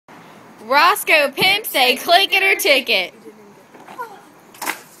Roscoe Pimp say click it or ticket.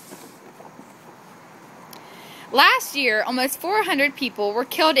 Last year, almost 400 people were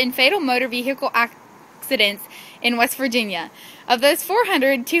killed in fatal motor vehicle accidents in West Virginia. Of those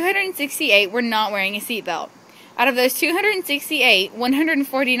 400, 268 were not wearing a seatbelt. Out of those 268,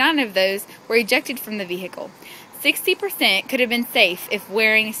 149 of those were ejected from the vehicle. 60% could have been safe if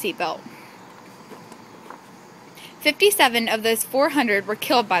wearing a seatbelt. 57 of those 400 were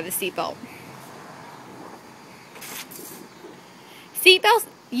killed by the seatbelt. Seatbelt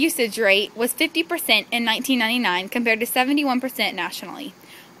usage rate was 50% in 1999 compared to 71% nationally.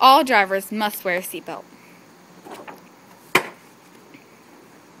 All drivers must wear a seatbelt.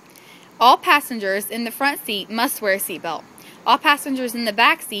 All passengers in the front seat must wear a seatbelt. All passengers in the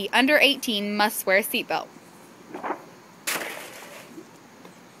back seat under 18 must wear a seatbelt.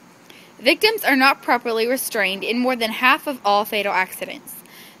 Victims are not properly restrained in more than half of all fatal accidents.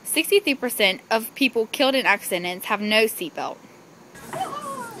 63% of people killed in accidents have no seatbelt.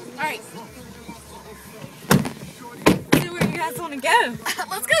 Alright. Where you guys want to go?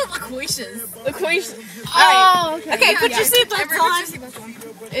 Let's go to LaQuisha's. LaQuisha. Oh, okay. Okay, put your seatbelt on. Put your seatbelt on.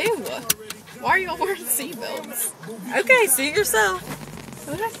 Ew. Why are y'all wearing seatbelts? Okay, see yourself.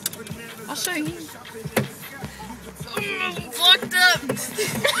 Okay. I'll show you. Fucked up.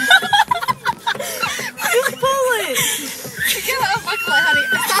 Just pull it. You gotta unbuckle it, honey.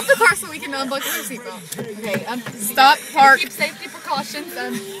 Stop the car so we can unbuckle your seatbelt. Okay, Stop, park. Keep safety precautions.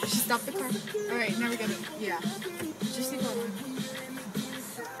 Stop the car. Alright, now we gotta. Yeah. Put your seatbelt on.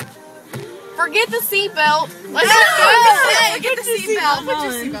 Forget the seatbelt. Let's Get go. the seatbelt. Put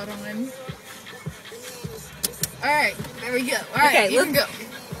your seatbelt on. Alright, there we go. Alright, Okay, you can go.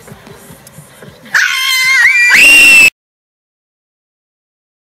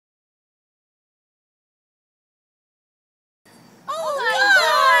 Oh my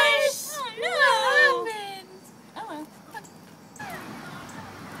gosh! No. What happened? Oh.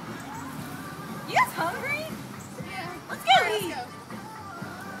 You guys hungry? Yeah. Let's go Alright, eat. let's go.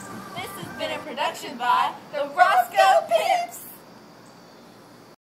 This has been a production by the Roscoe Pimps.